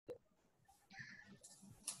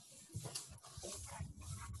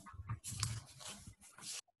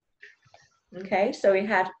Okay, so we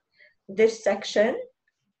had this section.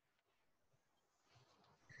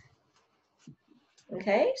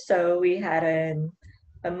 Okay, so we had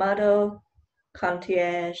a model,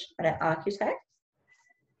 concierge, and an architect.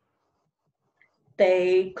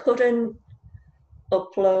 They couldn't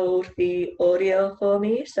upload the audio for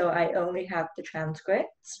me, so I only have the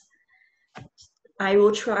transcripts. I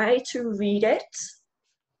will try to read it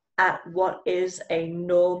at what is a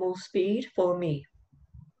normal speed for me.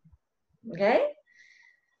 Okay?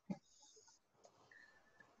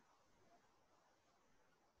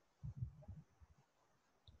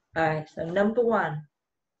 All right, so number 1.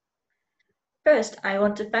 First, I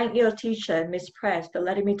want to thank your teacher, Miss Press, for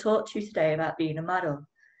letting me talk to you today about being a model.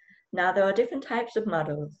 Now, there are different types of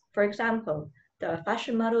models. For example, there are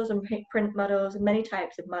fashion models and print models and many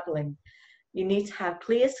types of modeling. You need to have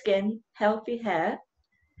clear skin, healthy hair.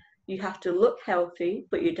 You have to look healthy,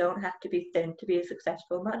 but you don't have to be thin to be a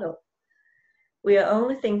successful model. We are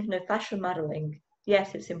only thinking of fashion modeling.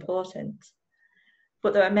 Yes, it's important.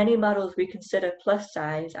 But there are many models we consider plus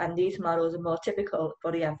size, and these models are more typical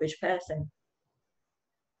for the average person.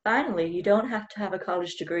 Finally, you don't have to have a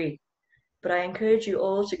college degree, but I encourage you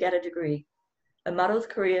all to get a degree. A model's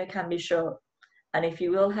career can be short, and if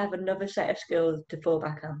you will have another set of skills to fall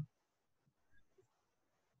back on.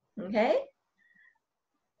 Okay?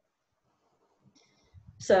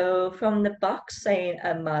 So from the box saying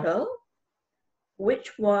a model,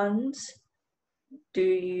 which ones do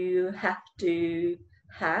you have to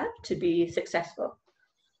be successful?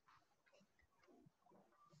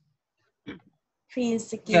 Clear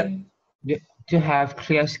skin. Yeah, to have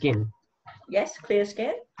clear skin. Yes, clear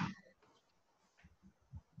skin. Do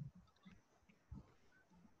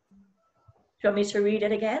you want me to read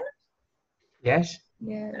it again? Yes.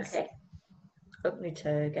 Yes. Okay. I need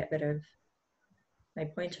to get rid of my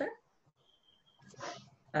pointer.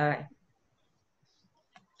 All right.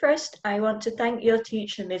 First, I want to thank your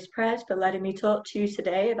teacher, Ms. Press, for letting me talk to you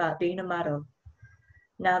today about being a model.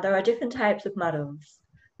 Now, there are different types of models.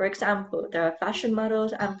 For example, there are fashion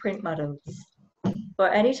models and print models. For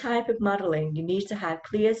any type of modeling, you need to have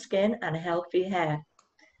clear skin and healthy hair.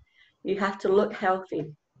 You have to look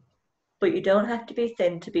healthy, but you don't have to be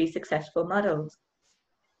thin to be successful models.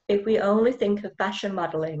 If we only think of fashion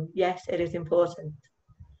modeling, yes, it is important.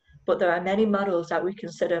 But there are many models that we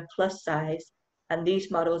consider plus size, and these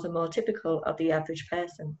models are more typical of the average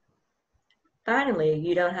person. Finally,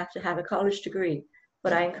 you don't have to have a college degree,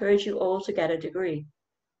 but I encourage you all to get a degree.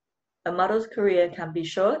 A model's career can be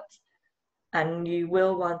short, and you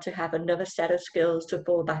will want to have another set of skills to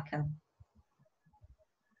fall back on.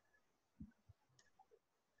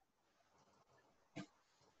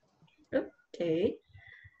 Okay.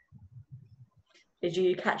 Did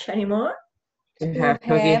you catch any more? To have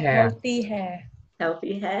healthy hair. Healthy hair.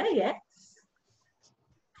 Healthy hair, yes.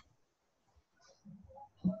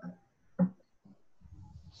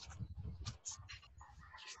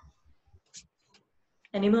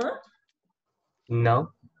 Any more?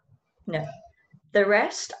 No. No. The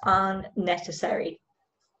rest aren't necessary.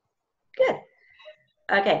 Good.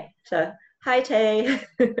 Okay, so hi Tay.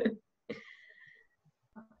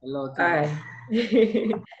 Hello. All right.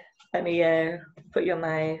 Let me put you on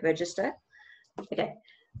my register. Okay,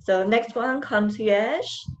 so next one,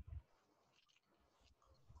 concierge.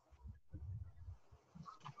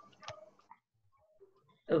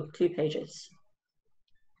 Oh, 2 pages.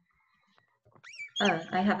 Oh,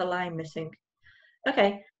 I have a line missing.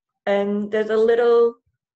 Okay, and there's a little,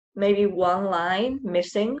 maybe 1 line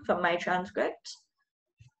missing from my transcript.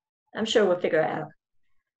 I'm sure we'll figure it out.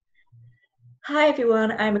 Hi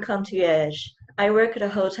everyone, I'm a concierge. I work at a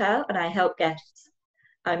hotel and I help guests.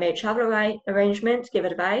 I make travel arrangements, give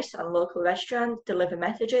advice on local restaurants, deliver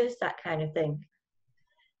messages, that kind of thing.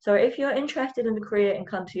 So if you're interested in the career in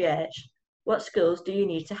concierge, what skills do you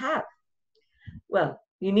need to have? Well,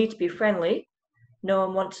 you need to be friendly. No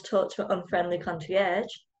one wants to talk to an unfriendly concierge.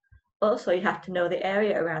 Also, you have to know the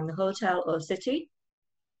area around the hotel or city.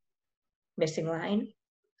 Missing line.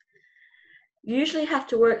 You usually have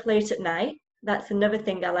to work late at night. That's another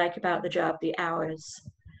thing I like about the job, the hours.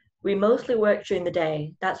 We mostly work during the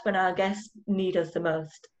day. That's when our guests need us the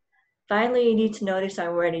most. Finally, you need to notice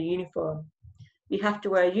I'm wearing a uniform. You have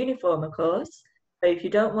to wear a uniform, of course, but if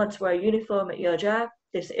you don't want to wear a uniform at your job,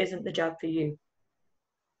 this isn't the job for you.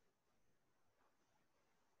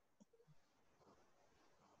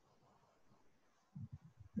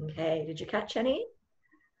 Okay, did you catch any?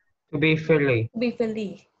 To be friendly. Be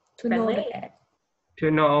friendly. To Friendly? know the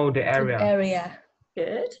To know the area.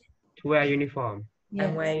 Good. To wear uniform. Yes.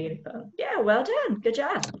 And wear a uniform. Yeah, well done. Good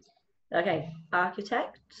job. Okay,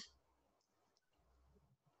 architect.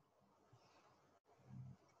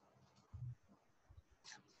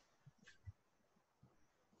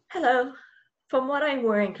 Hello. From what I'm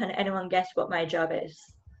wearing, can anyone guess what my job is?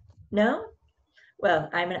 No? Well,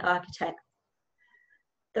 I'm an architect.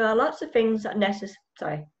 There are lots of things that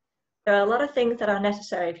There are a lot of things that are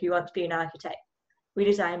necessary if you want to be an architect. We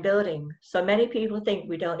design buildings, so many people think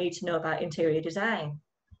we don't need to know about interior design.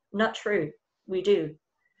 Not true, we do.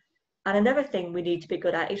 And another thing we need to be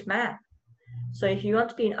good at is math. So if you want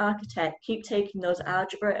to be an architect, keep taking those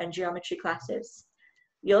algebra and geometry classes.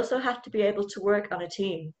 You also have to be able to work on a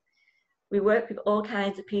team. We work with all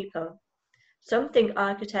kinds of people. Some think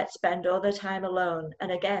architects spend all their time alone, and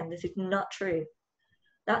again, this is not true.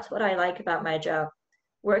 That's what I like about my job,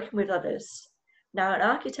 working with others. Now, an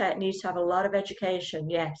architect needs to have a lot of education,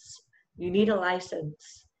 yes. You need a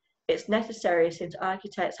license. It's necessary since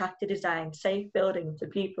architects have to design safe buildings for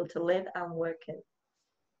people to live and work in.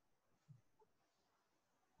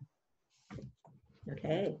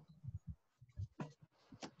 Okay.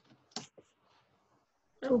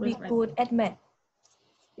 To be good at math.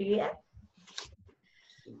 Yeah.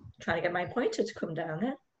 Trying to get my pointer to come down,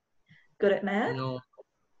 huh? Good at math?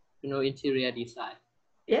 Interior design.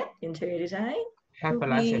 Yeah, interior design. Have a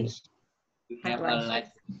license. You have a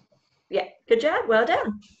license. Yeah, good job. Well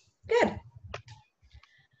done. Good.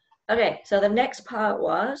 Okay, so the next part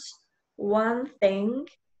was one thing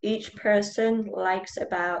each person likes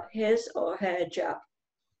about his or her job.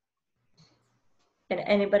 Can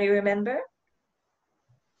anybody remember?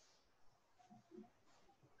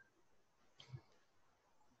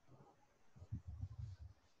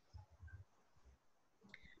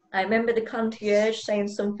 I remember the concierge saying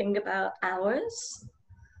something about hours.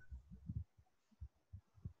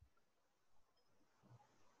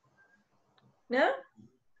 No?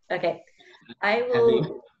 Okay. I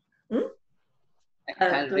will... I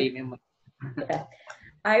can't remember. Yeah.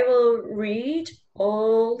 I will read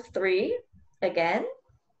all three again,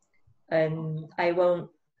 and I won't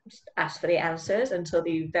ask for the answers until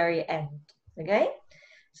the very end, okay?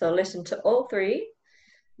 So listen to all three,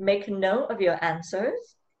 make a note of your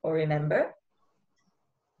answers, or remember.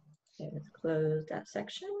 Okay, let's close that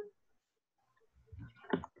section.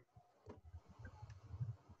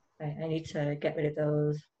 I need to get rid of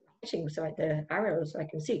those writings, so the arrows, so I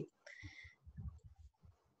can see.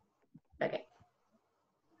 Okay.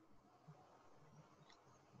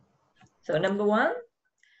 So number one,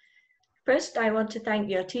 first I want to thank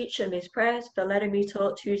your teacher, Miss Press, for letting me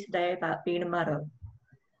talk to you today about being a model.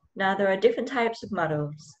 Now there are different types of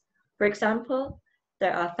models. For example,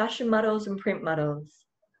 there are fashion models and print models.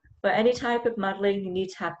 For any type of modeling, you need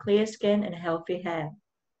to have clear skin and healthy hair.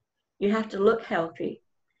 You have to look healthy,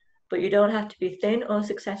 but you don't have to be thin or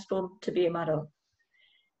successful to be a model.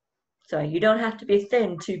 Sorry, you don't have to be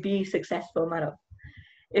thin to be a successful model.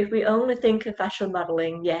 If we only think of fashion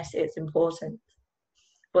modeling, yes, it's important.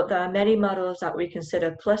 But there are many models that we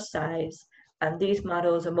consider plus size, and these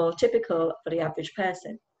models are more typical for the average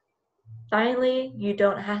person. Finally, you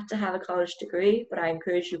don't have to have a college degree, but I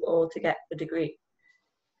encourage you all to get the degree.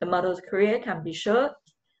 The model's career can be short,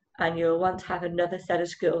 and you'll want to have another set of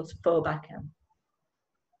skills to fall back on.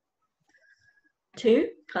 2,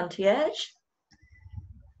 concierge.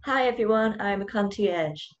 Hi everyone, I'm a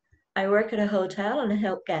concierge. I work at a hotel and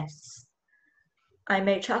help guests. I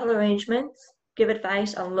make travel arrangements, give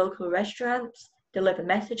advice on local restaurants, deliver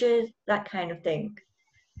messages, that kind of thing.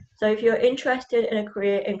 So if you're interested in a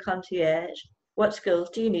career in concierge, what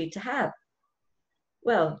skills do you need to have?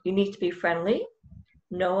 Well, you need to be friendly.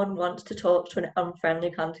 No one wants to talk to an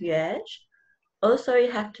unfriendly concierge. Also,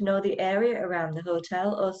 you have to know the area around the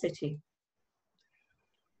hotel or city.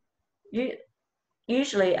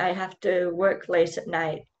 Usually I have to work late at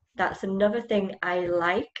night. That's another thing I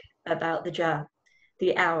like about the job,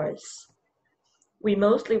 the hours. We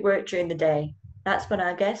mostly work during the day. That's when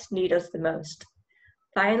our guests need us the most.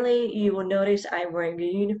 Finally, you will notice I'm wearing a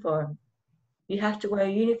uniform. You have to wear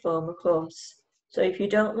a uniform, of course. So if you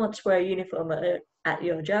don't want to wear a uniform at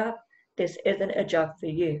your job, this isn't a job for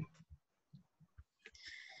you.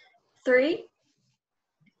 3,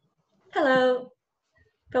 hello.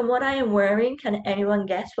 From what I am wearing, can anyone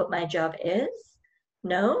guess what my job is?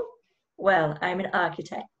 No? Well, I'm an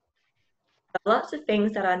architect. There are lots of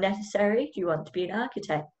things that are necessary if you want to be an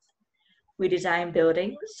architect. We design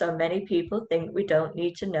buildings, so many people think we don't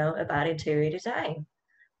need to know about interior design.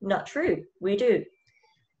 Not true, we do.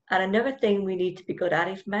 And another thing we need to be good at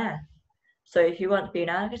is math. So if you want to be an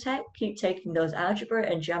architect, keep taking those algebra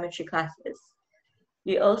and geometry classes.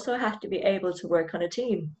 You also have to be able to work on a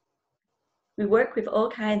team. We work with all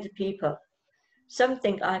kinds of people. Some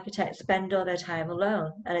think architects spend all their time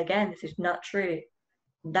alone, and again, this is not true.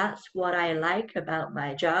 That's what I like about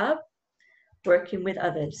my job, working with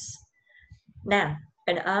others. Now,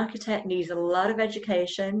 An architect needs a lot of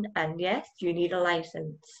education, and yes, you need a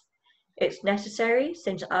license. It's necessary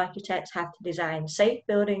since architects have to design safe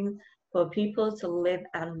buildings for people to live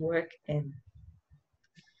and work in.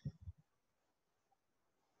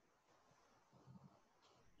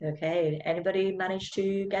 Okay, anybody manage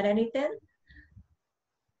to get anything?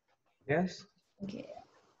 Yes. Okay.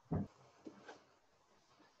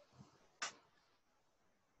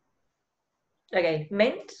 Okay,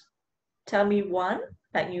 Mint, tell me one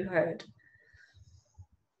that you heard.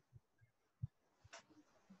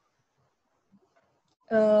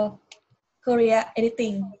 Korea,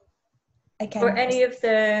 anything. I can. For any of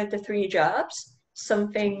the three jobs,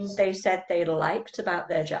 something they said they liked about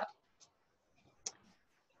their job.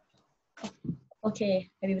 Okay,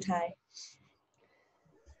 I will try.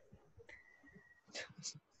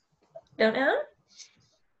 Don't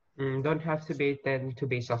know? Don't have to be then to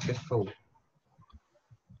be successful.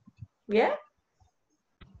 Yeah?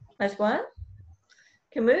 That's one.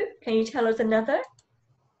 Camus, can you tell us another?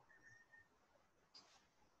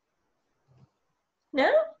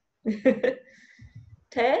 No?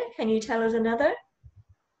 Ted, can you tell us another?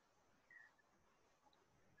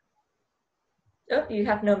 Oh, you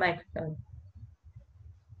have no microphone.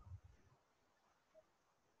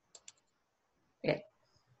 Okay.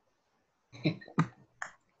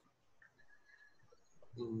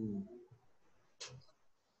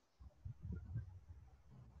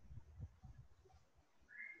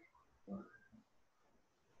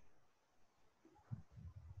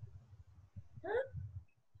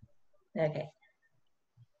 Okay.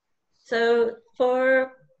 So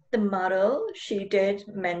for the model, she did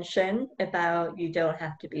mention about you don't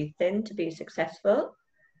have to be thin to be successful,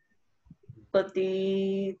 but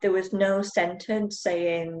there was no sentence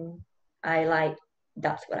saying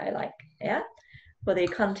that's what I like. Yeah. For the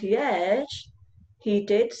concierge, he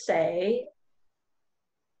did say,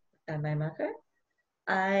 my marker,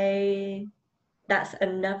 that's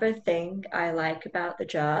another thing I like about the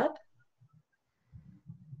job.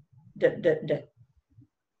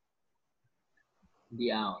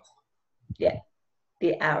 The hours. Yeah,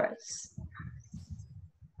 the hours.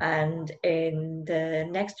 And in the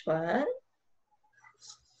next one,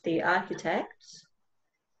 the architect,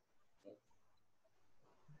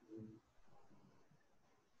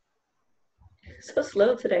 so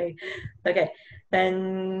slow today. Okay,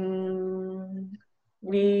 then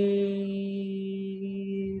where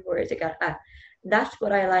is it gone? That's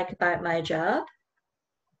what I like about my job.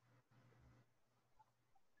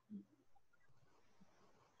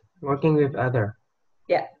 Working with other.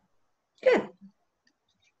 Yeah, good.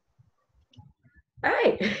 All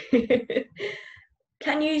right.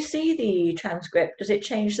 Can you see the transcript? Does it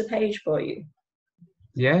change the page for you?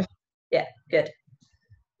 Yes. Yeah, good.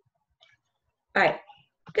 All right,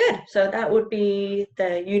 good. So that would be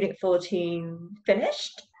the Unit 14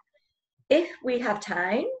 finished. If we have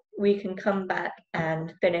time, we can come back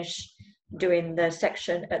and finish doing the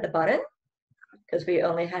section at the bottom because we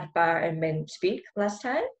only had Bar and Mint speak last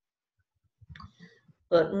time.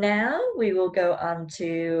 But now we will go on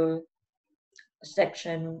to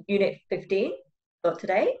section Unit 15 for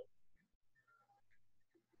today.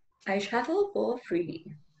 I travel for free.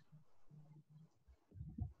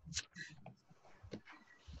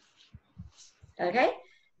 Okay,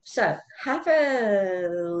 so have a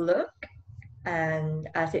look, and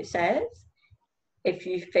as it says, if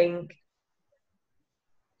you think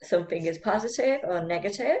something is positive or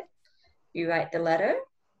negative, you write the letter,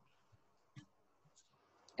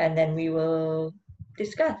 and then we will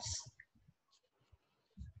discuss.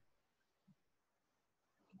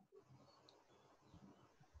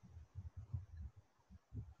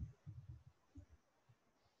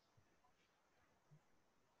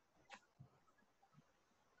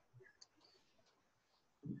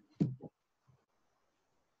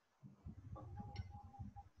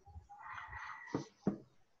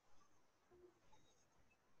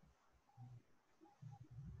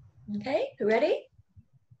 Okay, ready?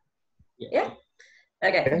 Yeah?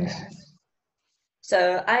 Okay. Yes.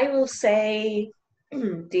 So I will say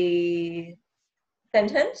the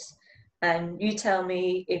sentence, and you tell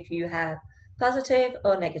me if you have positive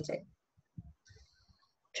or negative.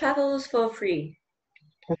 Travels for free.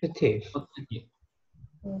 Positive.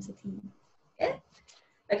 Positive. Yeah.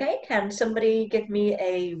 Okay, can somebody give me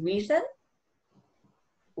a reason?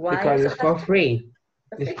 Why? Because it's for free.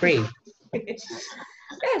 It's free.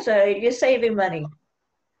 Yeah, so you're saving money.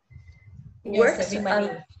 Yes, saving money.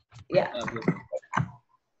 Yeah.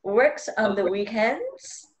 Works on the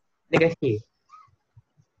weekends. Negative.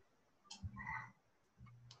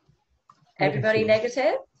 Everybody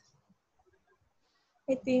negative?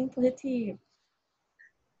 I think positive.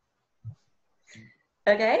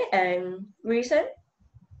 Okay, and reason?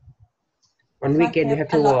 On weekend you have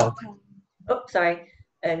to work. Oh, sorry.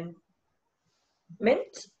 And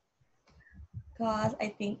Mint? Because I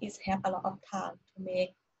think it have a lot of time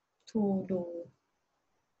to do.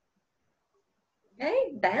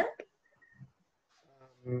 Okay, Ben?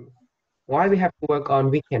 Why we have to work on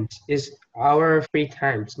weekends is our free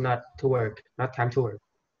times, not to work, not time to work.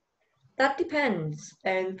 That depends.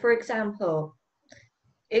 And for example,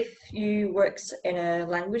 if you work in a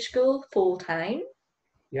language school full time,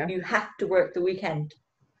 Yeah. you have to work the weekend.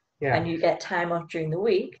 Yeah. And you get time off during the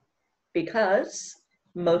week because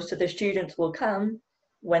most of the students will come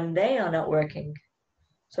when they are not working.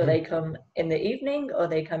 So they come in the evening or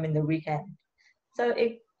they come in the weekend. So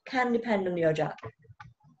it can depend on your job.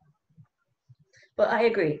 But I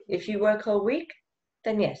agree, if you work all week,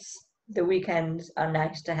 then yes, the weekends are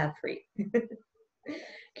nice to have free.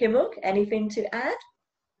 Kimuk, anything to add?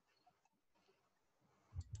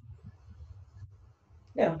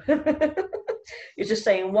 No. You're just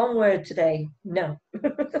saying one word today. No.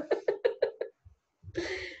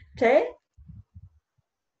 Te?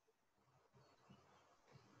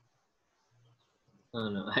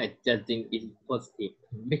 No, I just think it's positive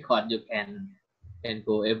because you can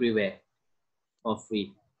go everywhere for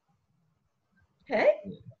free. Okay.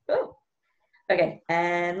 Cool. Okay,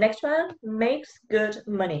 and next one, makes good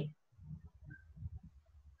money.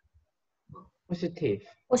 Positive.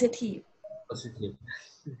 Positive. Positive.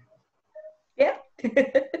 Yeah.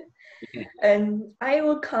 And I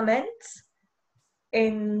will comment,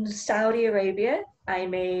 in Saudi Arabia, I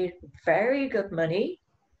made very good money,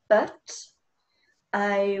 but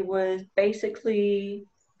I was basically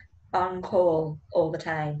on call all the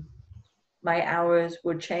time. My hours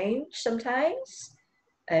would change sometimes,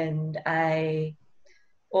 and I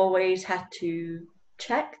always had to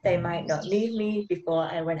check they might not need me before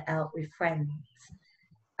I went out with friends.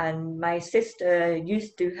 And my sister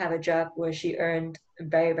used to have a job where she earned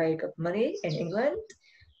very, very good money in England.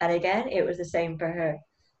 And again, it was the same for her.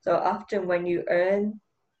 So often when you earn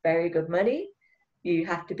very good money, you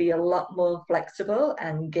have to be a lot more flexible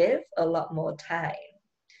and give a lot more time.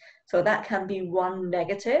 So that can be one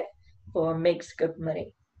negative for makes good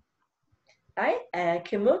money. Right?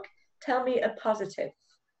 Kimuk, tell me a positive.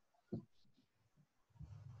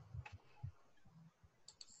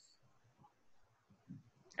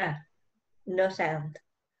 No sound.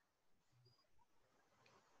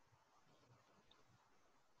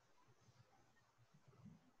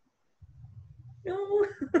 No.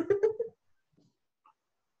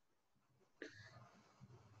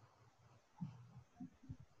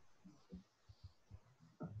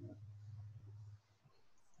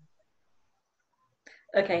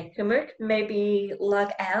 Okay, Kumuk, maybe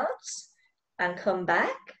log out and come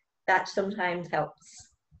back. That sometimes helps.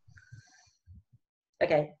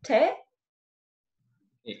 Okay, Te?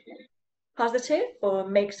 Positive or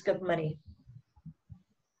makes good money?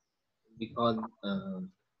 Because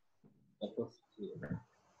positive.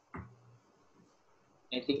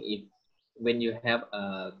 I think if when you have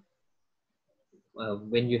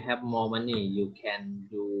more money, you can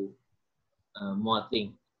do more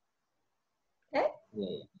things. Okay.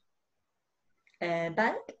 Yeah.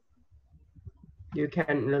 Bank? You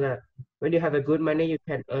can, when you have a good money, you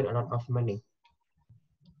can earn a lot of money.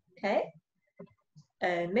 Okay.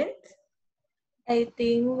 Mint? I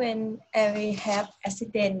think when I will have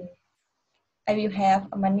accident, I will have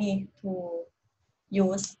money to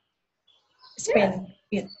spend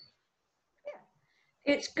it.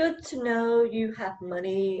 It's good to know you have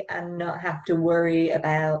money and not have to worry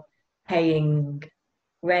about paying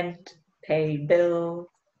rent, pay bills,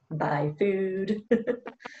 buy food.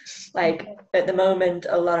 Like at the moment,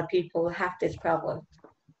 a lot of people have this problem.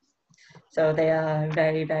 So they are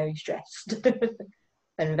very, very stressed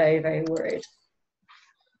and very, very worried.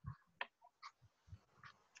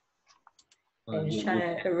 I'm just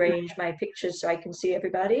trying to arrange my pictures so I can see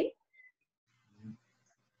everybody.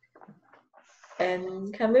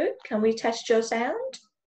 And Kamut, can we test your sound?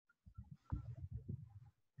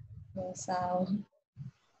 No sound.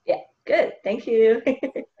 Yeah, good. Thank you.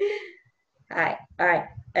 All right.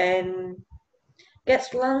 And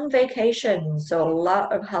gets long vacations, so a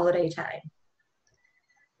lot of holiday time.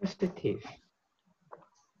 Positive.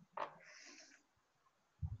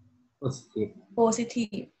 Positive.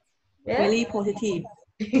 Positive. Yeah. Very positive.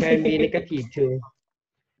 Can be negative too.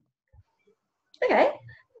 Okay.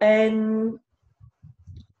 And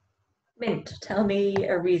Mint, tell me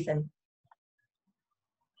a reason.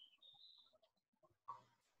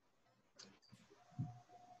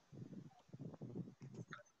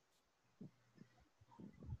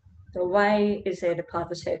 So why is it a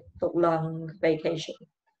positive for long vacation?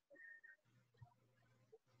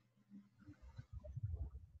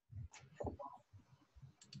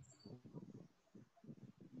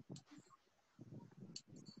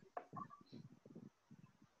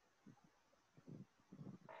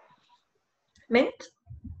 Mint?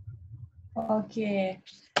 Okay,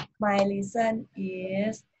 my reason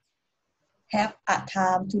is have a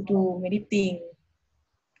time to do many things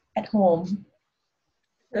at home.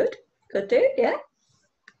 Good. Good too, yeah.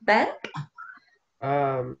 Ben?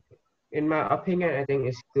 In my opinion, I think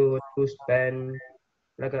it's good to spend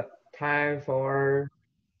like a time for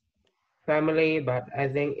family, but I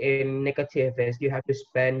think in negative is you have to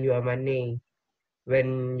spend your money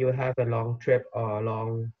when you have a long trip or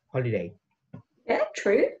long holiday. Yeah,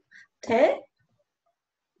 true. Ted?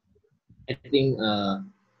 I think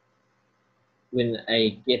when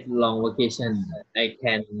I get long vacation, I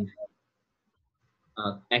can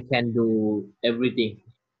do everything.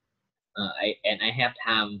 I have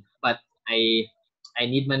time, but I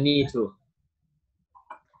need money too.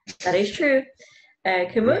 That is true.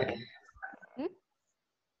 Kumuk?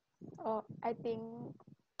 I think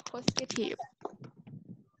positive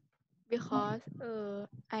because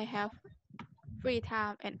I have free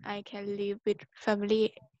time and I can live with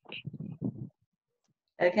family.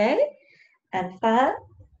 Okay. And Fa?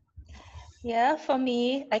 Yeah, for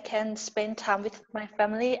me, I can spend time with my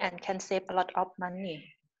family and can save a lot of money.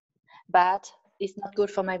 But it's not good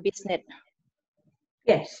for my business.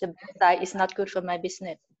 Yes. The side is not good for my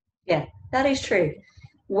business. Yeah, that is true.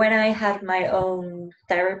 When I had my own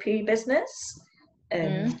therapy business,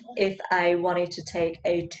 if I wanted to take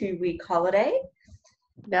a 2-week holiday,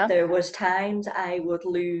 there was times I would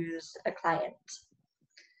lose a client.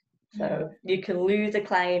 So you can lose a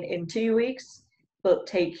client in 2 weeks, but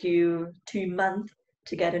take you 2 months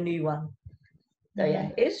to get a new one. So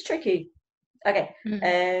yeah, it's tricky. Okay.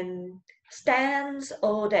 Stands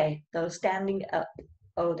all day. So standing up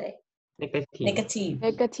all day. Negative.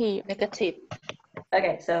 Negative.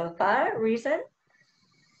 Okay, so Fa, reason?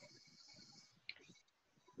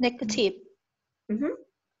 Negative.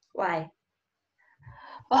 Why?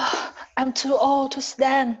 Oh, I'm too old to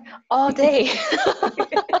stand all day.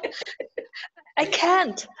 I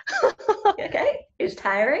can't. Okay, it's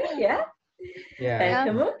tiring, yeah? Yeah.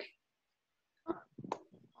 Kumuk?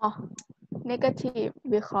 Negative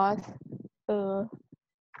because ป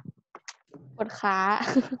วดขา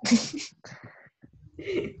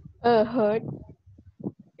hurt.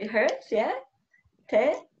 It hurts, yeah?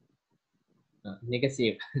 Ted?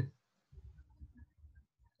 Negative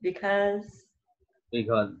Because it's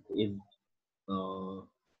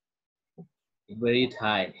very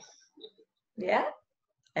tight. yeah,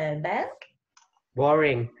 and then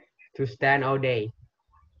Boring to stand all day,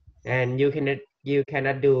 and you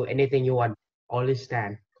cannot do anything you want. Only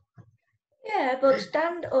stand. yeah, but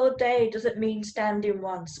stand all day doesn't mean stand in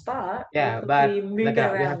one spot. Yeah, You could but be moving like you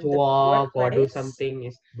have around to the walk or do workplace. something.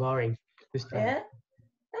 It's boring to stand.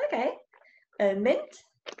 Yeah. Okay. Mint?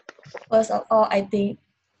 First of all, I think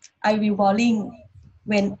I will boring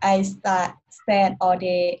when I stand all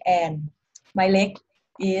day and my leg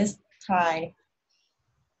is tired.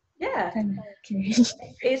 Yeah. Okay.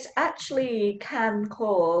 It actually can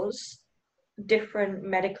cause different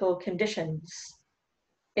medical conditions.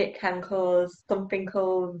 It can cause something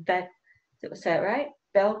called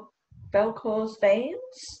varicose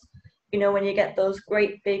veins. You know, when you get those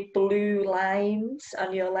great big blue lines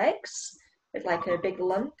on your legs, it's like a big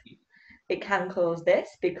lump. It can cause this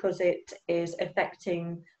because it is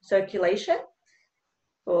affecting circulation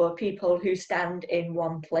for people who stand in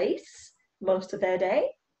one place most of their day.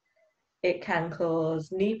 It can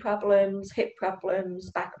cause knee problems, hip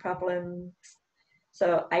problems, back problems.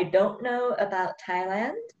 So I don't know about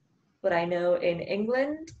Thailand, but I know in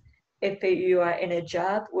England, if you are in a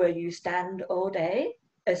job where you stand all day,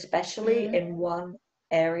 especially in one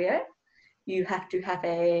area, you have to have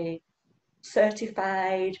a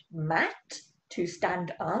certified mat to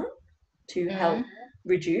stand on to help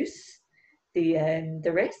reduce the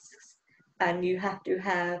risks, and you have to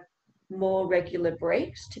have more regular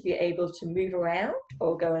breaks to be able to move around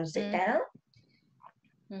or go and sit down.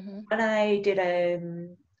 When I did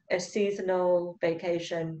a seasonal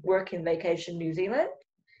vacation, working vacation in New Zealand,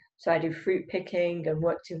 so I did fruit picking and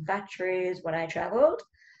worked in factories when I traveled.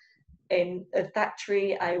 In a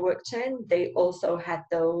factory I worked in, they also had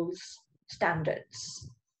those standards.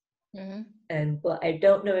 But I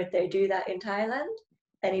don't know if they do that in Thailand.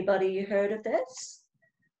 Anybody heard of this?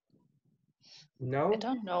 No. I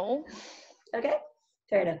don't know. Okay,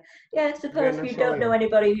 fair enough. Yeah, I suppose not we sure don't know yet.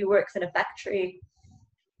 anybody who works in a factory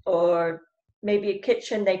or maybe a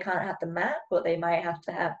kitchen, they can't have the mat, but they might have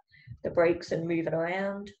to have the breaks and moving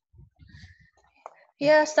around.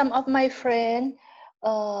 Yeah, some of my friend,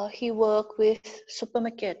 he work with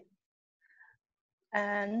supermarket,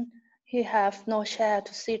 and he have no chair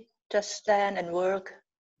to sit, just stand and work.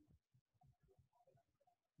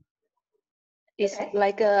 It's Okay.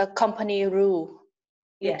 like a company rule.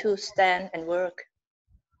 You Yeah. to stand and work.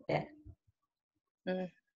 Yeah.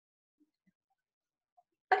 Mm.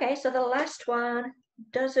 Okay, so the last one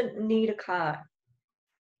doesn't need a car.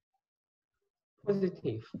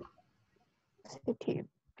 Positive. Positive.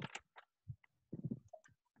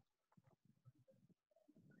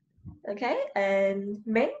 Okay, and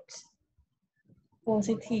Mint.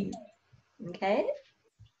 positive Okay.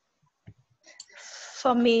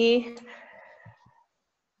 For me,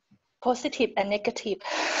 positive and negative.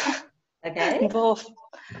 Okay. Both.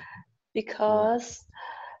 Because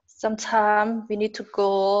sometimes we need to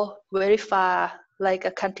go very far, like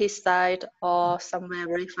a countryside or somewhere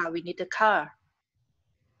very far, we need a car.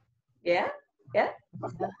 Yeah. Yeah.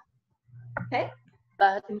 Okay.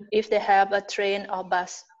 But if they have a train or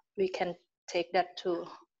bus, we can take that too.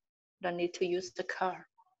 Don't need to use the car.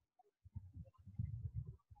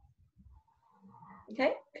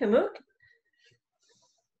 Okay. Kamuk.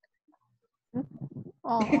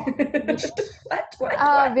 Oh,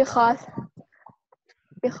 What? because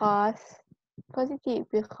positive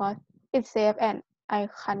because it's safe and I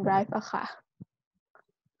can drive a car.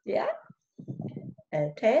 Yeah.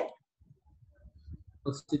 And Ted.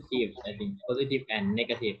 Positive, I think positive and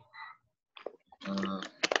negative.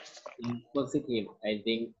 In positive, I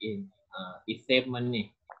think it save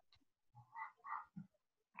money.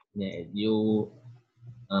 Yeah, you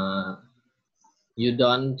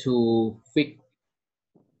don't to fix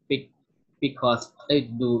cost.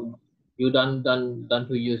 You don't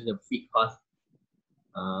to use the fixed cost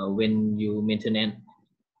when you maintenance.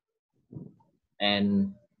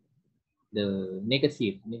 And the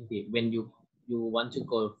negative when you want to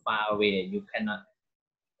go far away, you cannot.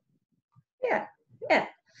 Yeah. Yeah.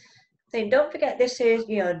 So don't forget, this is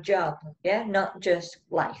your job. Yeah, not just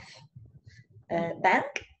life.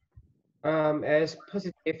 Bank. As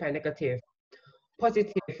positive and negative.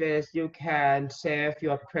 Positive is you can save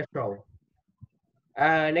your petrol.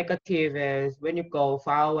 Negative is when you go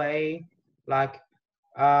far away, like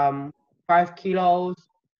 5 kilos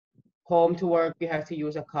home to work, you have to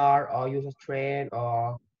use a car or use a train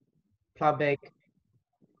or public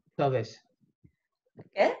service.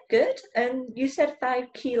 Okay, good. And you said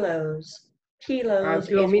 5 kilos. Kilos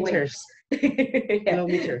Kilometers. is weight. Yeah.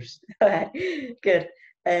 Kilometers. All right, good.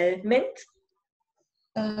 Mint.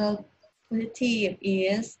 positive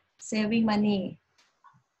is saving money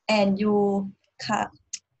and you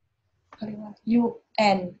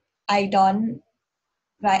and I don't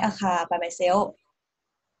ride a car by myself.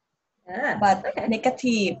 But Okay.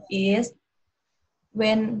 negative is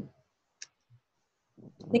when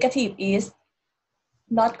negative is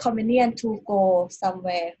not convenient to go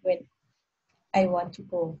somewhere when I want to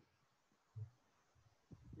go.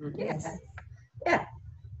 Yes. Yeah.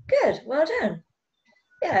 Good. Well done.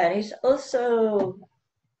 Yeah, and it's also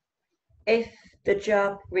if the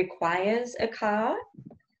job requires a car,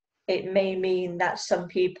 it may mean that some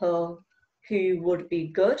people who would be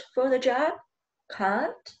good for the job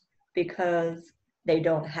can't because they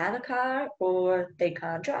don't have a car or they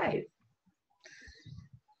can't drive.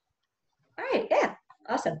 All right, yeah,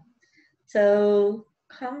 awesome. So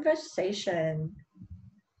conversation.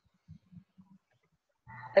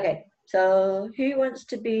 Okay, so who wants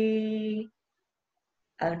to be,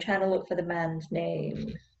 I'm trying to look for the man's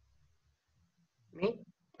name. Me?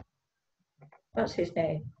 What's his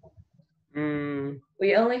name?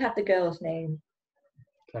 We only have the girl's name.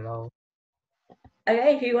 Hello.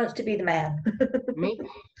 Okay, who wants to be the man? Me?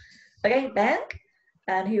 Okay, Bank.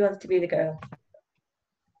 And who wants to be the girl?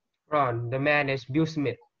 Ron, the man is Will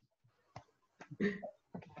Smith.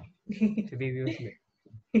 To be Will Smith.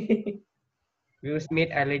 Will Smith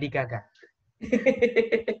and Lady Gaga.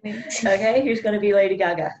 Okay, who's going to be Lady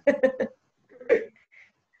Gaga?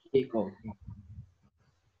 Kiko.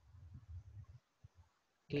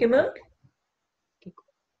 Kimuk?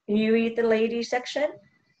 Can you read the lady section?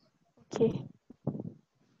 Okay.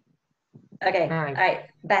 Okay, Hi. all right,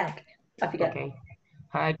 Bank. Off you go. Okay.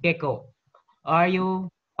 Hi, Keiko. Are you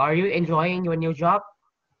enjoying your new job?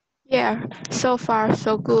 Yeah, so far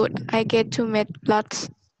so good. I get to meet lots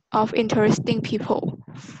of interesting people.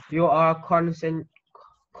 You are concierge,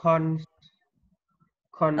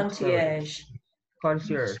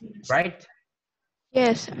 right?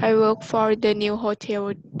 Yes, I work for the new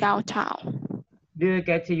hotel downtown. Do you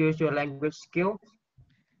get to use your language skills?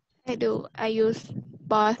 I do. I use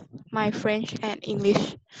both my French and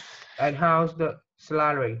English. And how's the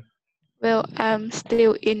salary? Well, I'm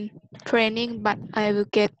still in training, but I will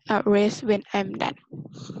get a raise when I'm done.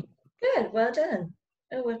 Good, well done.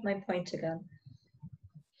 Oh, where's my point again?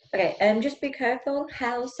 Okay, and just be careful.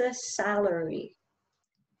 How's the salary?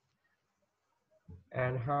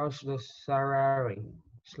 And how's the salary?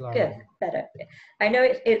 Good, better. I know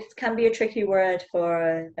it can be a tricky word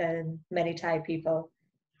for many Thai people.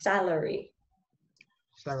 Salary.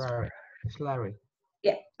 Salary.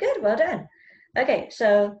 Yeah, good, well done. Okay,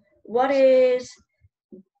 so what is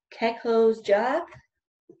Keiko's job?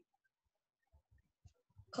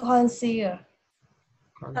 Concierge.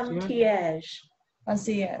 Concierge.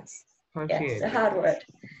 Concierge. Yes, a hard word.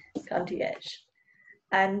 Concierge.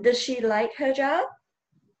 And does she like her job?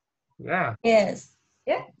 Yeah. Yes.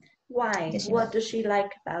 Yeah. Why? Yes, she What does. does she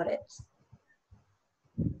like about it?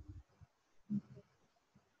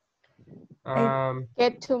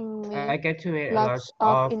 Get to meet I get to meet lots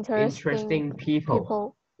lots of of interesting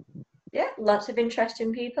people. Yeah, lots of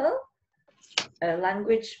interesting people.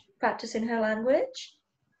 Language, practicing her language.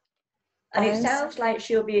 And it sounds like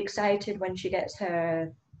she'll be excited when she gets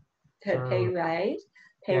her pay rise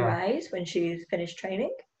when she's finished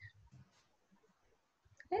training.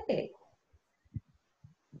 Hey.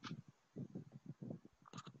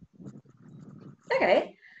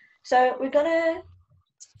 Okay, so we're gonna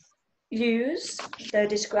use the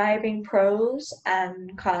describing pros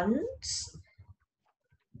and cons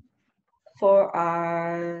for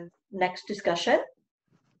our next discussion.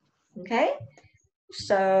 Okay,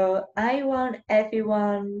 so I want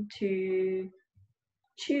everyone to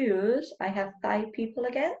choose. I have 5 people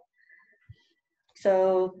again.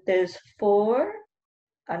 So there's 4.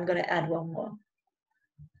 I'm going to add 1 more.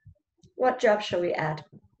 What job shall we add?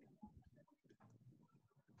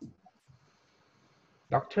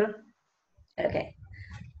 Doctor? Okay.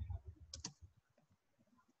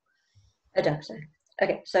 A doctor.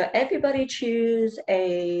 Okay, so everybody choose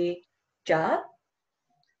a job.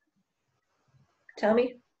 Tell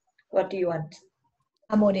me, what do you want?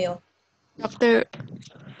 A model. Doctor.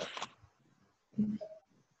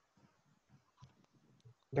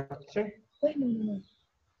 Doctor? Wait, no.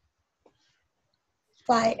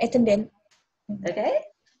 Flight attendant. Okay.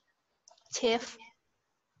 Chef.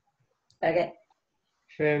 Okay.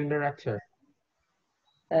 Film director.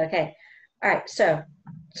 Okay. All right, so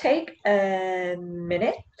take a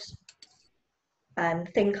minute and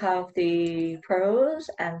think of the pros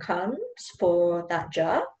and cons for that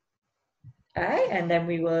job. All right, and then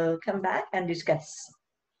we will come back and discuss.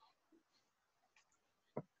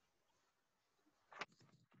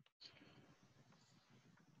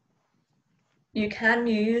 You can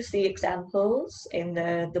use the examples in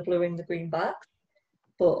the blue and the green box,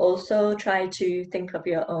 but also try to think of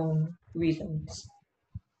your own reasons.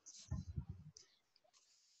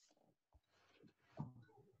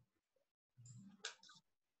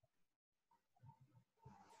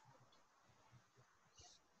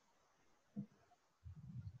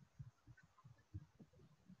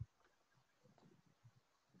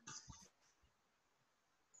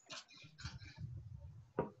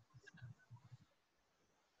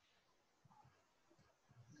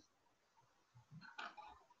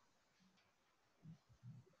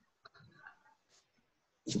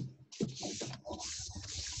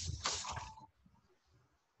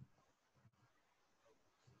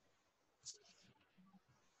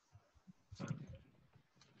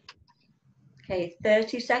 Okay,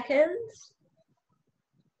 30 seconds.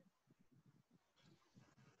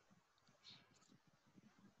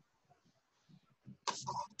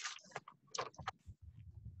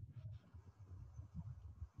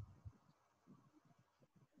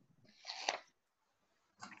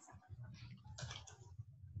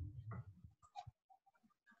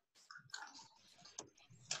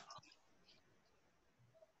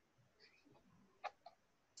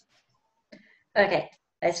 Okay,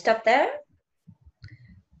 let's stop there.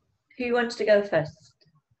 Who wants to go first?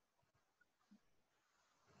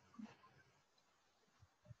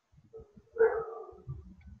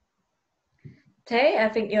 Tay, I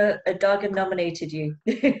think a dog had nominated you.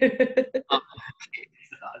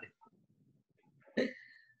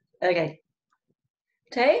 Okay.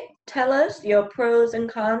 Tay, tell us your pros and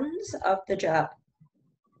cons of the job.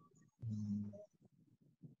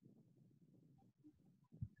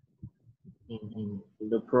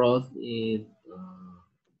 The pros is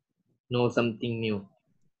know something new.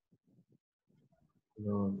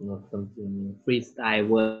 Know something new. Freestyle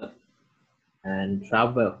work and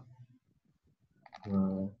travel.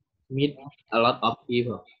 Meet a lot of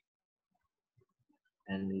people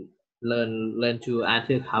and learn to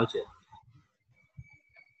other culture.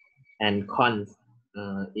 And cons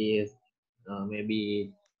is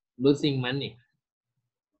maybe losing money.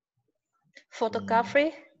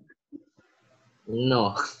 Photography.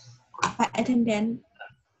 No. Flight attendant.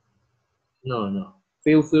 No.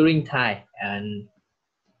 Feeling tired and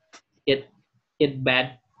get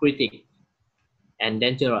bad critic and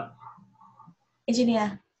dangerous.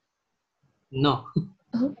 Engineer. No.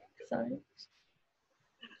 Oh, sorry.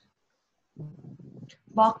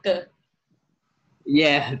 Blogger.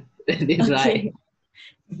 Yeah, that's right.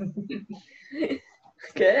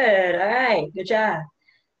 Good. All right. Good job.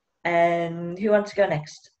 And who wants to go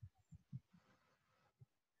next?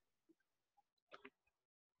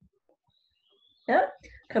 No?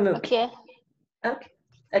 Come on. Okay.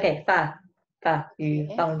 Okay. Fa, you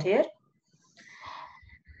Okay. volunteered.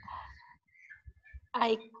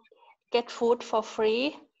 I get food for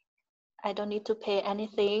free. I don't need to pay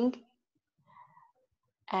anything.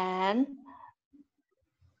 And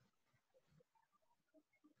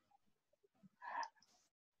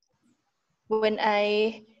when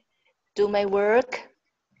I do my work,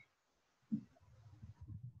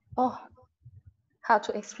 how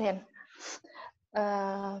to explain?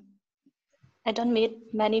 I don't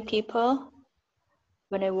meet many people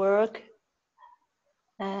when I work,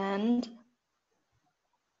 and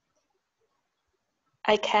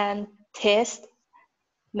I can taste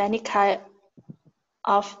many kind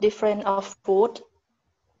of different of food,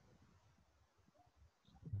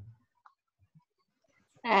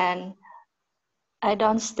 and I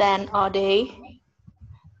don't stand all day,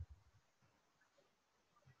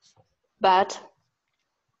 but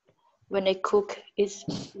when I cook, it's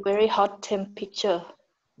very hot temperature,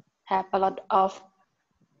 have a lot of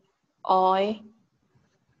oil.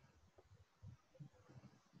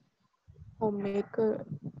 Homemaker.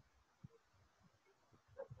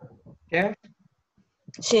 Chef.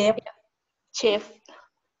 Chef. Chef.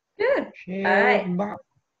 Good. Chef. All right.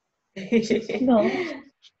 No.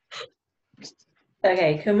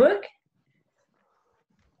 Okay. Kumuk.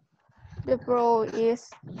 The role is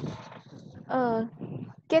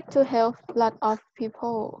get to help a lot of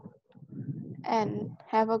people and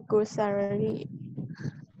have a good salary.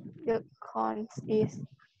 The cons is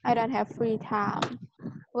I don't have free time,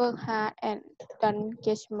 work hard and don't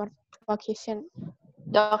get much vacation.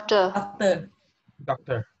 Doctor.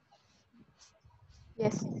 Doctor.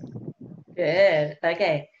 Yes. Good.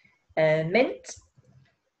 Okay. Mint.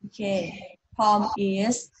 Okay. Prom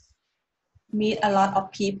is meet a lot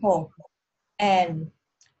of people and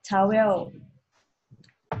travel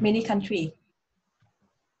many country.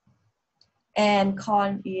 And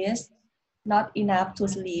con is not enough to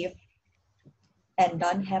sleep and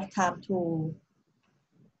don't have time to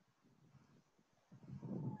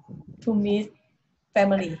meet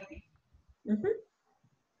family. Mm-hmm.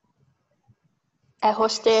 Air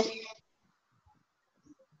hostess.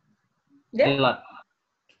 Yeah. A lot.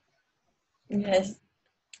 Yes.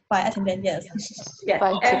 Flight attendant, yes. Yeah.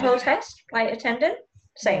 Flight Air attendant. hostess, flight attendant.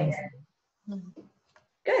 Same. Yes.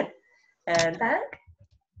 Good. Back.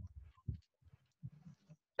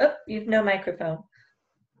 Oh, you've no microphone.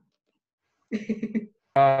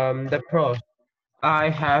 The pros. I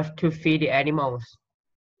have to feed the animals.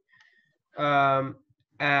 And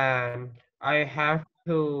I have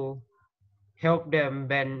to help them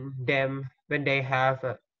when they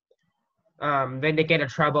have when they get in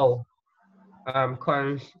trouble.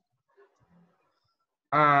 Cause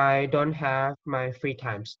I don't have my free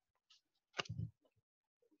times.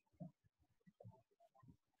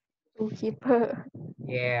 Zookeeper.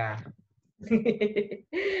 Yeah.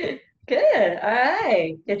 Good. All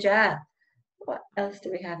right. Good job. What else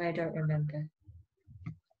do we have? I don't remember.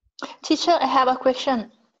 Teacher, I have a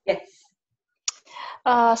question. Yes.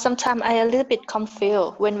 Sometimes I a little bit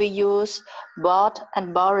confused when we use bored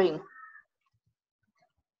and boring.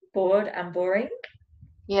 Bored and boring.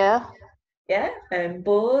 Yeah. Yeah.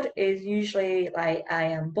 Bored is usually like I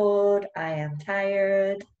am bored, I am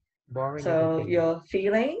tired. Boring. So your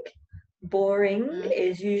feeling. Boring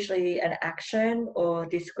is usually an action or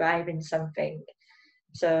describing something.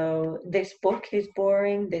 So this book is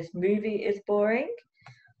boring, this movie is boring,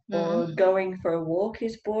 or going for a walk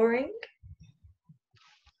is boring.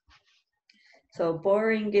 So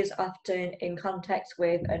boring is often in context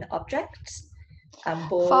with an object, and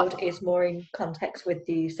bored is more in context with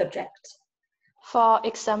the subject. For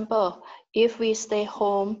example, if we stay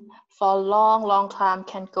home for a long time,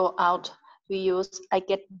 can go out, we use I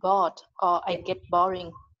get bored or I get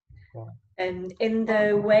boring. And in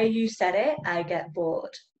the way you said it, I get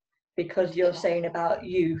bored, because you're saying about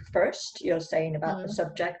you first, you're saying about the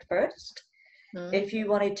subject first. If you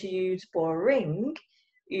wanted to use boring,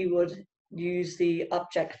 you would use the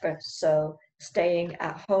object first. So staying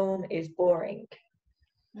at home is boring.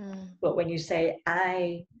 But when you say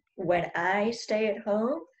when I stay at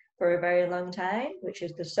home for a very long time, which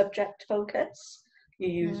is the subject focus, you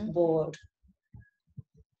use bored.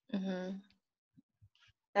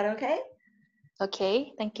 That okay?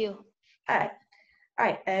 Okay, thank you. All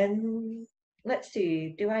right, let's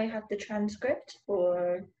see, do I have the transcript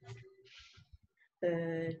for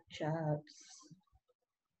the jobs?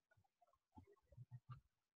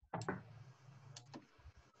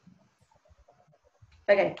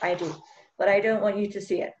 Okay, I do, but I don't want you to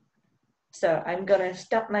see it. So I'm gonna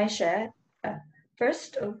stop my share.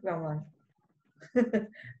 First, wrong one.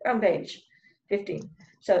 Wrong page, 15.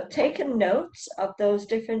 So take a note of those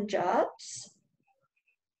different jobs.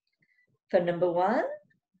 For number 1,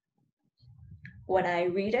 when I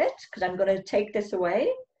read it, because I'm going to take this away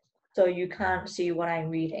so you can't see what I'm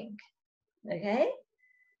reading. Okay?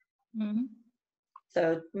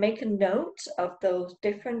 So make a note of those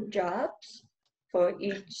different jobs for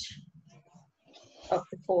each of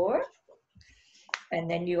the 4, and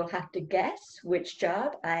then you'll have to guess which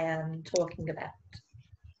job I am talking about.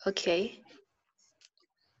 Okay.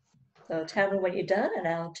 So tell me when you're done and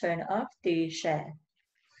I'll turn off the share.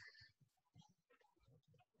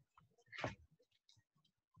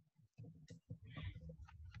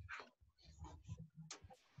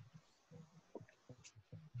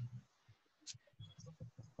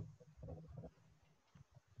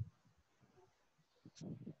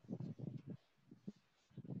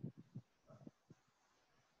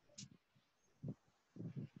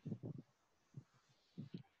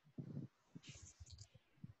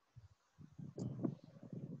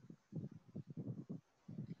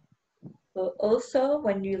 But also,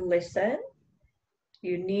 when you listen,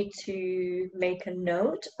 you need to make a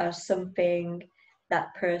note of something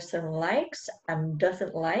that person likes and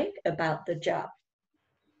doesn't like about the job.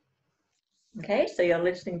 Okay, so you're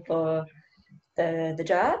listening for the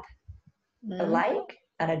job, a like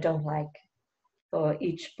and a don't like for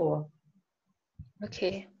each 4.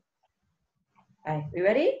 Okay. All right, we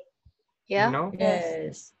ready? Yeah. No?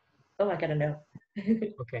 Yes. Oh, I gotta know.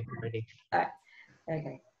 Okay, ready. All right,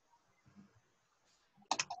 okay.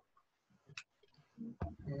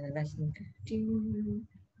 Lesson 15.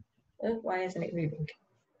 Oh, why isn't it moving?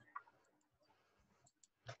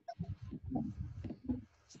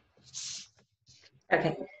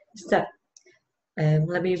 Okay, so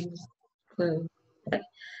let me. All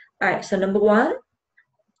right, so number 1.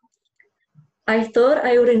 I thought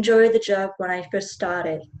I would enjoy the job when I first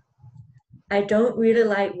started. I don't really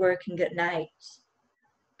like working at night,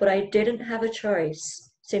 but I didn't have a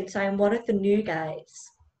choice since I'm one of the new guys.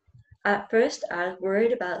 At first, I was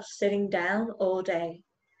worried about sitting down all day,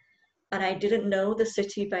 and I didn't know the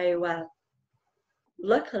city very well.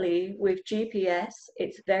 Luckily, with GPS,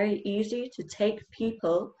 it's very easy to take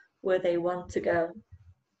people where they want to go.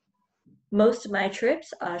 Most of my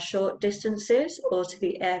trips are short distances or to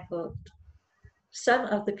the airport. Some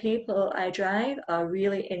of the people I drive are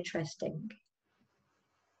really interesting.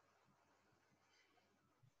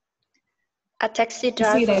 A taxi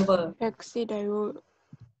Taxi driver. driver. Taxi driver.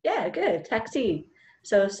 Yeah, good. Taxi.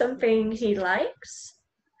 So something he likes.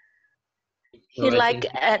 He like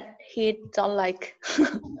and he don't like.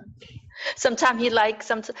 Sometimes he like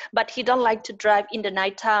but he don't like to drive in the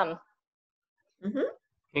night time.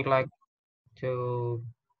 He like to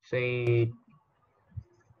see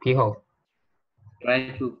people. Try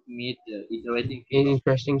to meet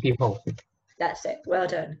Interesting people. That's it. Well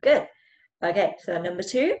done. Good. Okay, so number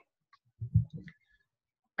 2.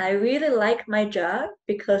 I really like my job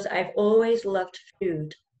because I've always loved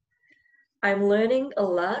food. I'm learning a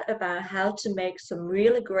lot about how to make some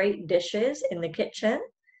really great dishes in the kitchen,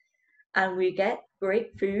 and we get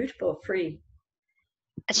great food for free.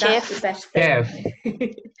 A That's chef. the best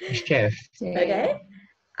thing. Chef. Okay?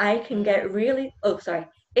 It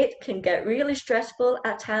can get really stressful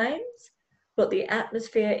at times, but the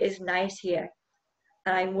atmosphere is nice here.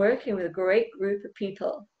 And I'm working with a great group of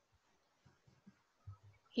people.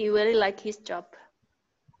 He really like his job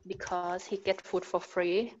because he get food for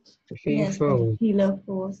free. Yes, Food. he love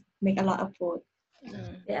food. Make a lot of food.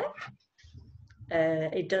 Yeah?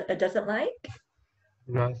 It doesn't like?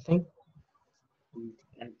 Nothing.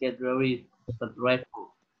 and get very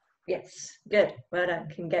stressful. Yes, good. Well done.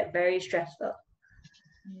 Can get very stressful.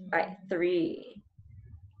 Right, 3.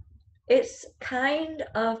 It's kind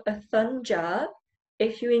of a fun job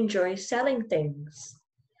if you enjoy selling things.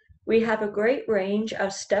 We have a great range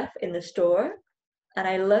of stuff in the store, and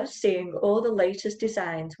I love seeing all the latest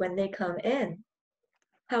designs when they come in.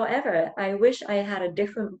 However, I wish I had a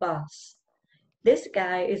different boss. This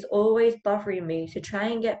guy is always bothering me to try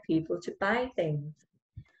and get people to buy things.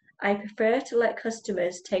 I prefer to let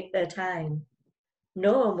customers take their time.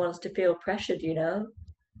 No one wants to feel pressured, you know.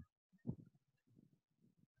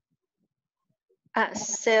 A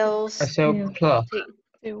sales A sales clerk.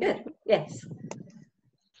 Good, yes.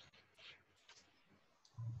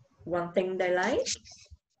 One thing they like.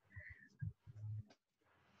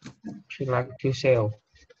 She like to sell.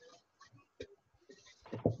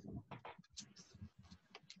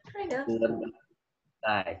 Kind of. ไ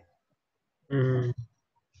ด้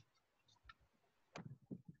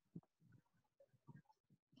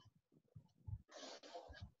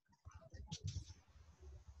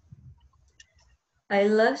I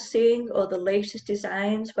love seeing all the latest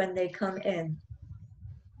designs when they come in.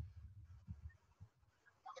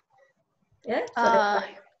 Yeah?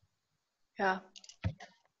 Yeah.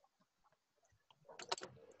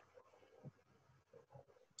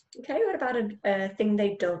 Okay, what about a thing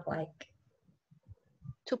they don't like?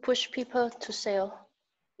 To push people to sell.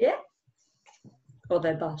 Yeah? Or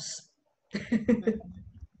their boss.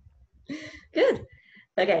 Good.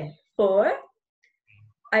 Okay, 4.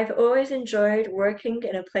 I've always enjoyed working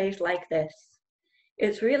in a place like this.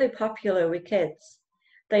 It's really popular with kids.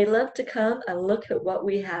 They love to come and look at what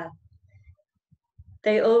we have.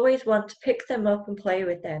 They always want to pick them up and play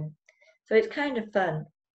with them, so it's kind of fun.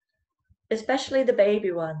 Especially the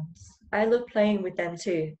baby ones. I love playing with them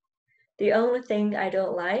too. The only thing I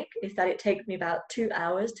don't like is that it takes me about 2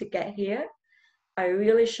 hours to get here. I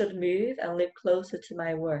really should move and live closer to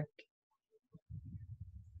my work.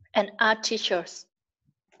 And art teachers.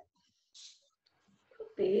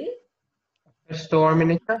 Could be. A store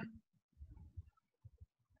manager.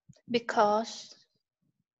 Because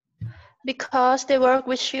they work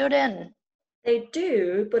with children. They do,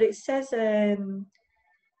 but it says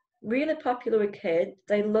really popular with kids.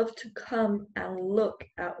 They love to come and look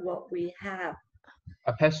at what we have. A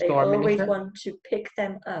pet They store always manager. want to pick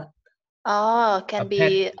them up. Oh, can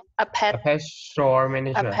be a pet A pet store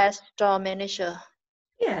manager. A pet store manager.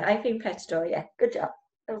 Yeah, I think pet store. Yeah, good job.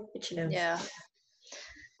 Oh, itchy nose. Yeah.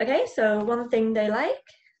 Okay, so one thing they like.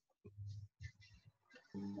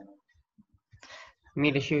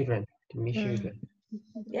 Meet the children. To meet children.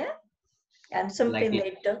 Yeah, and something Like it.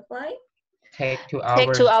 they don't like. Take 2 Take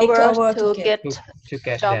hours 2 hours to get to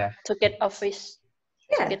get job, there. to get office,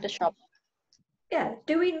 to Yeah. get the shop. Yeah.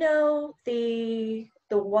 Do we know the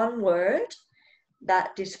one word that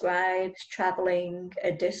describes traveling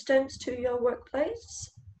a distance to your workplace?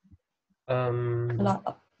 lot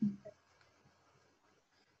of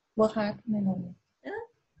work hard แน่นอน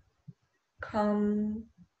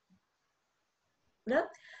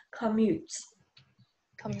Commute.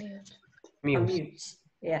 Commute.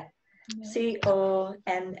 Yeah.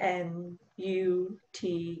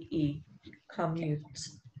 CONNUTE. Commute.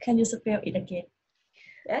 Can you spell it again?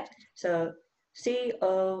 Yeah. So CONNUTE.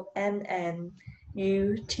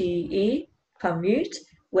 Commute.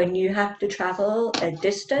 When you have to travel a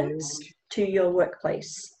distance to your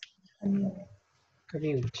workplace.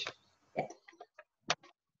 Commute. Yeah.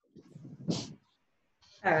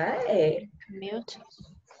 All right. Commute.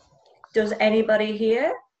 Does anybody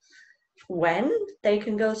here when they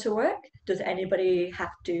can go to work? Does anybody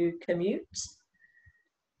have to commute?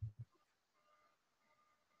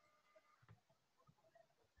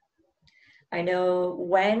 I know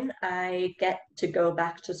when I get to go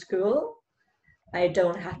back to school, I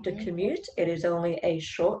don't have to commute. It is only a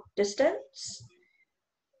short distance.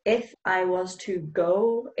 If I was to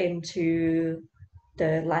go into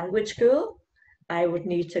the language school, I would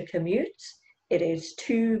need to commute. It is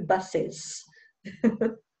 2 buses.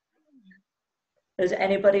 Does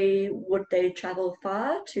anybody, would they travel far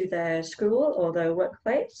to their school or their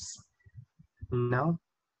workplace? No.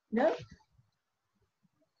 No?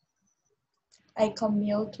 I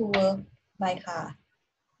commute to work by car.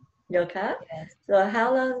 Your car? Yes. So how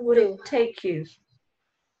long would it take you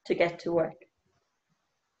to get to work?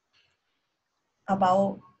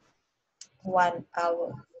 About 1 hour.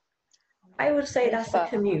 I would say that's a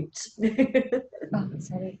commute. Oh,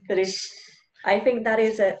 sorry. Because I think that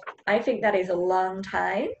is a long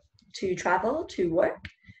time to travel to work.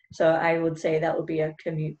 So I would say that would be a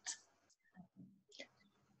commute.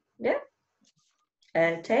 Yeah.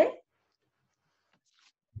 Tay?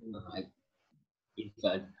 It's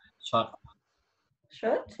a short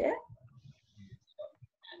Short, yeah.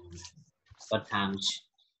 short time,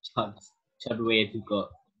 short way to go.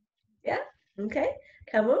 Yeah. Okay.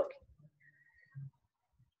 Kamuk?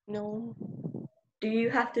 No. Do you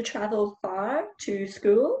have to travel far to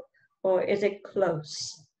school or is it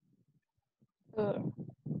close?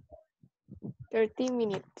 30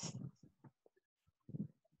 minutes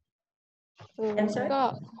I'm sorry? ก็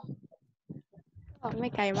ไม่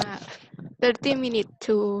ไกลมาก 30 minutes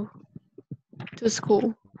to school.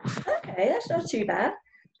 Okay, that's not too bad.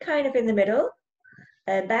 Kind of in the middle.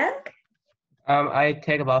 Bank? I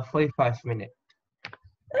take about 45 minutes.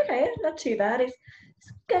 Okay, not too bad. It's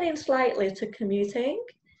getting slightly to commuting.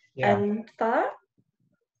 Yeah. And far?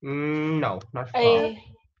 No, not far.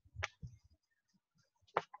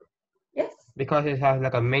 Yes. Because it has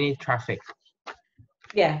like a many traffic.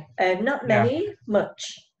 Yeah, not many, much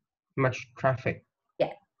traffic.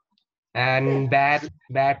 Yeah. And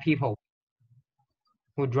bad people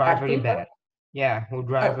who drive Bad really people? bad. Yeah, who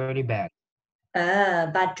drive Oh. really bad.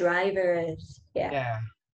 Bad drivers. Yeah. Yeah.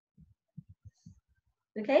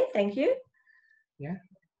 Okay, thank you. Yeah.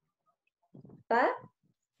 Far?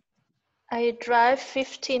 I drive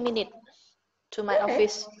 15 minutes to my Okay.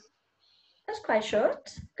 office. That's quite short.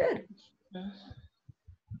 Good.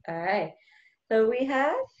 All right. So we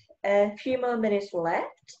have a few more minutes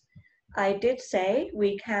left. I did say we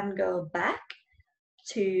can go back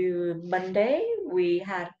to Monday. We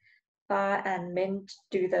had Far and Mint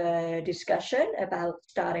do the discussion about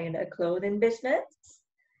starting a clothing business.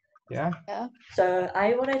 Yeah. So I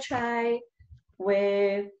want to try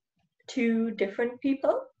with 2 different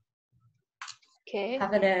people Okay.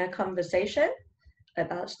 having a conversation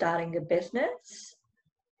about starting a business.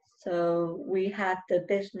 So we had the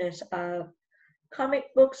business of comic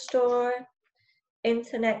book store,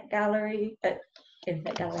 internet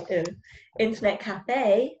cafe,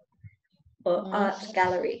 or art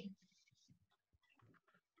gallery.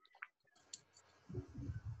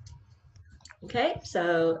 Okay, so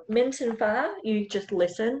Mint and Far, you just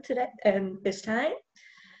listen to that this time.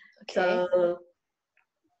 Okay. So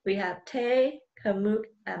we have Tay, Kamuk,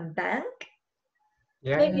 and Bank.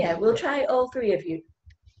 Yeah. Maybe, yeah, we'll try all 3 of you.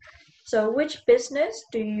 So which business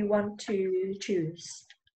do you want to choose?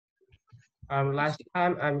 Last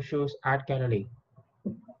time I choose art gallery.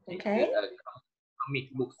 Okay. A comic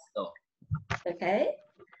book store. Okay.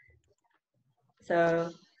 So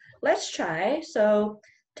let's try. So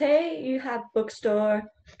Tay, you have bookstore,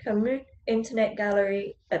 Kamuk, internet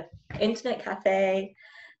gallery, internet cafe,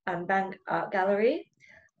 and Bank art gallery.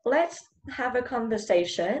 Let's have a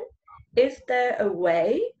conversation. Is there a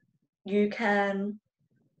way you can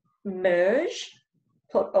merge,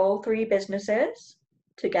 put all 3 businesses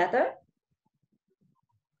together?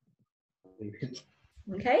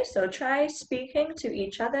 Okay, so try speaking to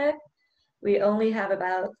each other. We only have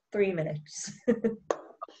about 3 minutes.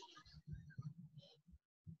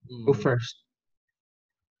 Go first.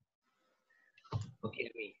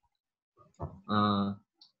 Okay, me.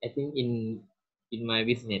 I think in my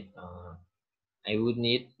business, I would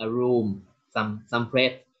need a room, some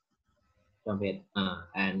place,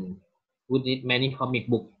 and would need many comic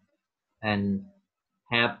book, and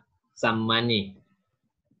have some money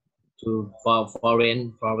for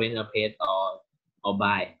rent a place or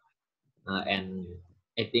buy, and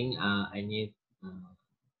I think I need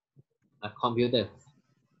a computer.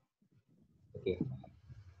 Okay.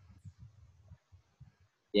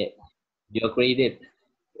 Yeah, you agree with it?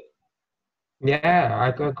 Yeah, I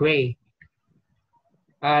agree.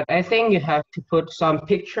 I think you have to put some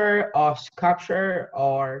picture or sculpture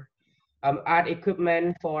or art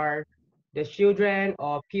equipment for the children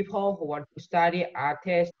or people who want to study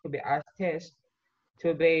artists, to be artists,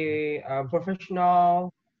 to be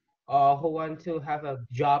professional, or who want to have a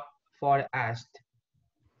job for the art.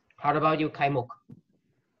 How about you, Kaimuk?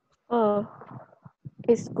 Oh,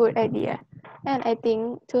 it's good idea. And I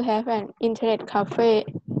think to have an internet cafe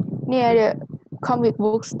near the comic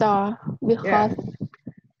book store because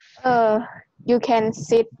you can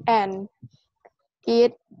sit and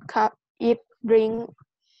eat drink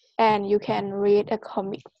and you can read a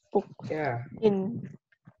comic book. Yeah. And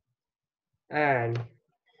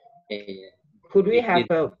Yeah. could we have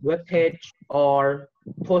a web page or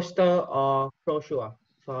poster or brochure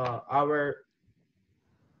for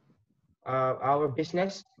our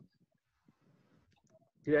business?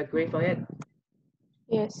 Do you agree for it?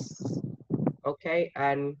 Yes. Okay,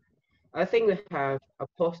 and I think we have a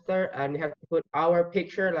poster and we have to put our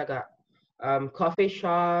picture like a coffee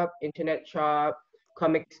shop, internet shop,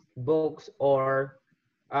 comic books, or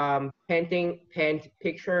paint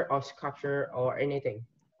picture or sculpture or anything.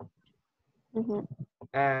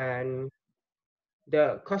 And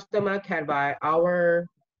the customer can buy our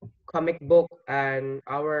comic book and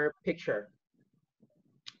our picture.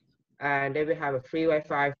 And they will have a free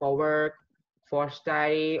Wi-Fi for work, for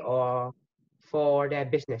study, or for their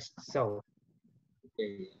business. So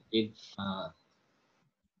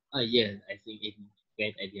yeah, I think it's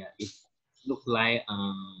great idea. It's look like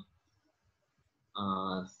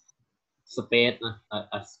space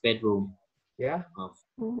a space room Yeah.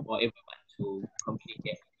 for everyone to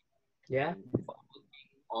communicate. Yeah. For working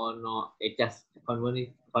or not, it's just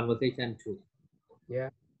conversation too. Yeah.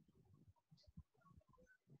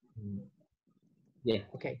 Yeah.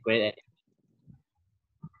 Okay. Great idea.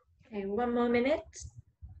 Okay, 1 more minute.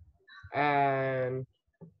 And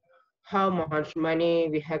how much money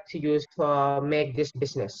we have to use for make this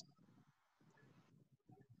business?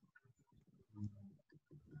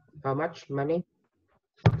 How much money?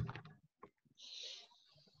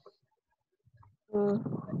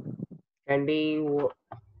 Can be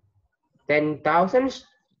 10,000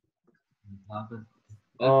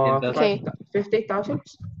 or Okay. 50,000.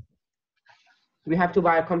 We have to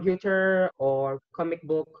buy a computer or comic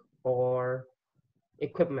book or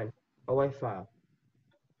equipment or Wi-Fi.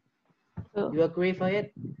 You agree for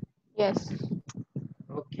it? Yes.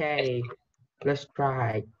 Okay, let's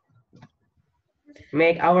try.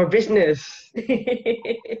 Make our business. Good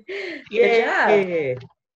job. Yeah,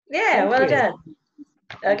 Thank well you. done.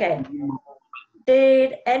 Okay.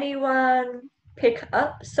 Did anyone pick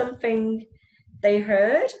up something they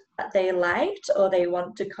heard that they liked or they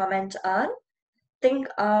want to comment on? Think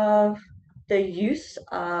of the use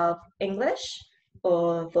of English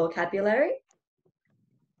or vocabulary.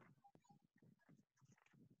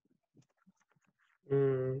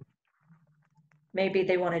 Maybe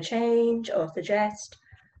they want to change or suggest,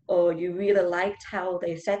 or you really liked how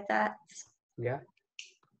they said that. Yeah.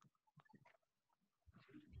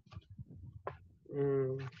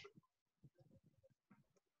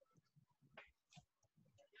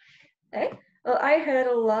 Okay. Well, I heard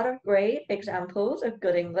a lot of great examples of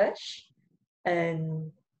good English,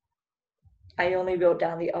 and I only wrote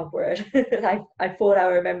down the odd word. I thought I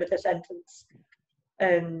remembered the sentence.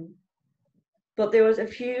 But there was a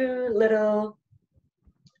few little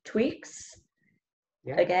tweaks,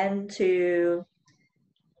 again, to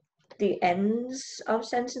the ends of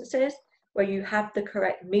sentences where you have the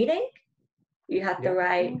correct meaning, you have the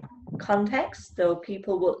right context so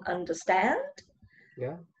people will understand.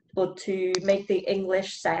 Yeah. But to make the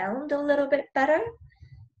English sound a little bit better.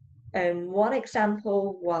 And one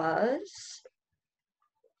example was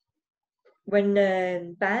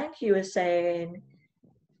when back you were saying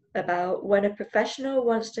about when a professional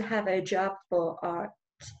wants to have a job for art.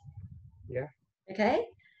 Yeah. Okay.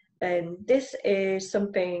 And this is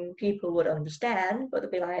something people would understand, but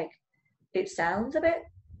they'll be like, it sounds a bit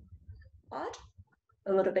odd,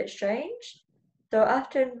 a little bit strange. So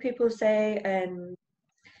often people say,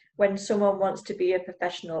 when someone wants to be a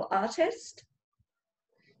professional artist,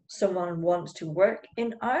 someone wants to work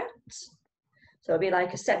in art. So it'll be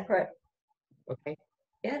like a separate. Okay.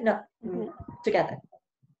 Yeah, not together.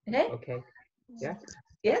 Okay. Okay. Yeah.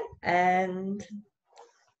 Yeah, and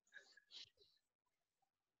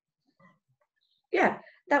yeah,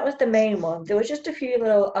 that was the main one. There was just a few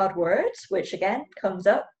little odd words, which again comes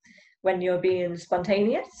up when you're being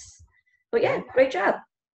spontaneous. But yeah, great job.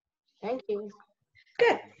 Thank you.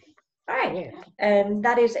 Good. All right. Yeah. And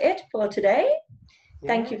that is it for today.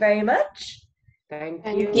 Thank you very much. Thank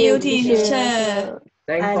Thank you. you, teacher.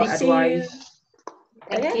 Thanks And for see you. advice.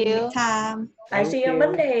 Thank you. Time. I see you on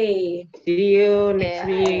Monday. See you next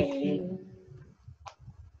Bye. week.